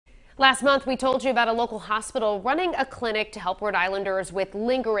Last month, we told you about a local hospital running a clinic to help Rhode Islanders with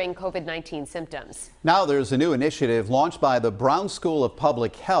lingering COVID-19 symptoms. Now there's a new initiative launched by the Brown School of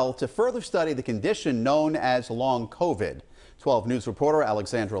Public Health to further study the condition known as long COVID. 12 News reporter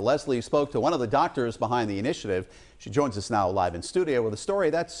Alexandra Leslie spoke to one of the doctors behind the initiative. She joins us now live in studio with a story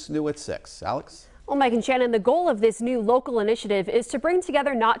that's new at 6. Alex? Well, Mike and Shannon, the goal of this new local initiative is to bring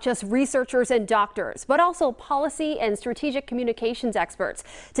together not just researchers and doctors, but also policy and strategic communications experts.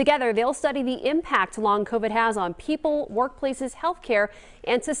 Together, they'll study the impact long COVID has on people, workplaces, healthcare,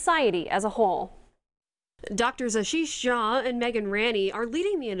 and society as a whole. Doctors Ashish Jha and Megan Ranney are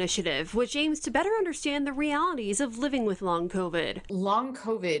leading the initiative, which aims to better understand the realities of living with long COVID. Long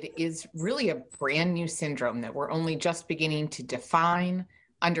COVID is really a brand new syndrome that we're only just beginning to define,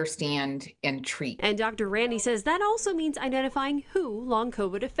 understand, and treat. And Dr. Ranney says that also means identifying who long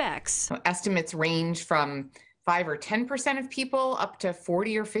COVID affects. Estimates range from 5 or 10% of people up to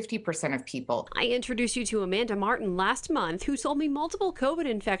 40 or 50% of people. I introduced you to Amanda Martin last month, who told me multiple COVID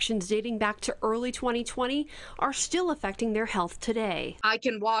infections dating back to early 2020 are still affecting their health today. I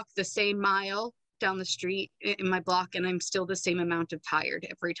can walk the same mile down the street in my block and I'm still the same amount of tired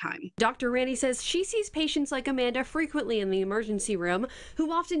every time. Dr. Ranney says she sees patients like Amanda frequently in the emergency room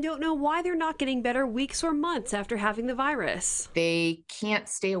who often don't know why they're not getting better weeks or months after having the virus. They can't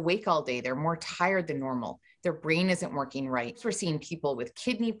stay awake all day. They're more tired than normal. Their brain isn't working right. We're seeing people with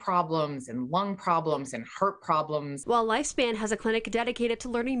kidney problems and lung problems and heart problems. While Lifespan has a clinic dedicated to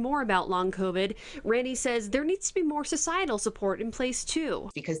learning more about long COVID, Ranney says there needs to be more societal support in place too.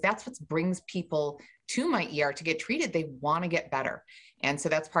 Because that's what brings people to my ER to get treated. They want to get better. And so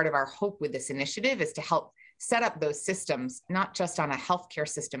that's part of our hope with this initiative, is to help set up those systems, not just on a healthcare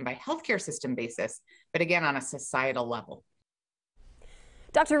system by healthcare system basis, but again, on a societal level.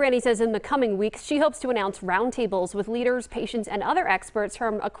 Dr. Ranney says in the coming weeks, she hopes to announce roundtables with leaders, patients, and other experts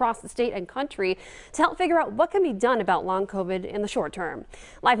from across the state and country to help figure out what can be done about long COVID in the short term.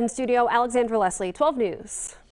 Live in studio, Alexandra Leslie, 12 News.